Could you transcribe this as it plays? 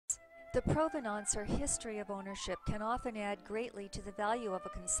The provenance or history of ownership can often add greatly to the value of a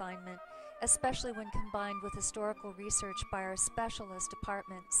consignment, especially when combined with historical research by our specialist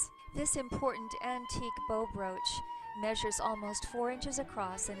departments. This important antique bow brooch measures almost 4 inches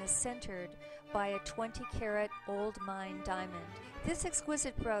across and is centered by a 20-carat old mine diamond. This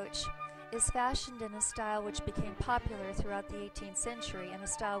exquisite brooch is fashioned in a style which became popular throughout the 18th century and a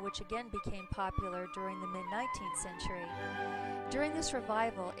style which again became popular during the mid-19th century. During this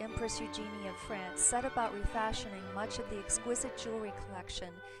revival, Empress Eugenie of France set about refashioning much of the exquisite jewelry collection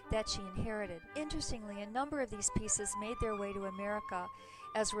that she inherited. Interestingly, a number of these pieces made their way to America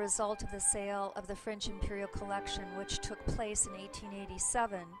as a result of the sale of the French Imperial Collection, which took place in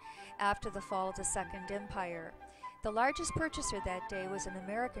 1887 after the fall of the Second Empire. The largest purchaser that day was an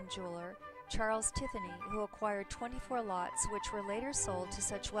American jeweler, Charles Tiffany, who acquired 24 lots which were later sold to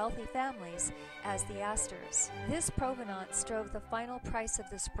such wealthy families as the Astors. This provenance drove the final price of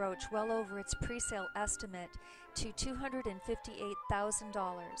this brooch well over its pre-sale estimate to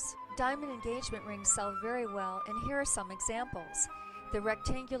 $258,000. Diamond engagement rings sell very well, and here are some examples. The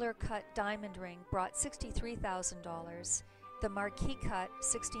rectangular cut diamond ring brought $63,000. The marquee cut,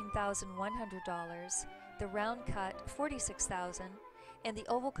 $16,100. The round cut, $46,000. And the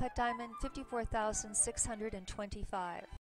oval cut diamond, $54,625.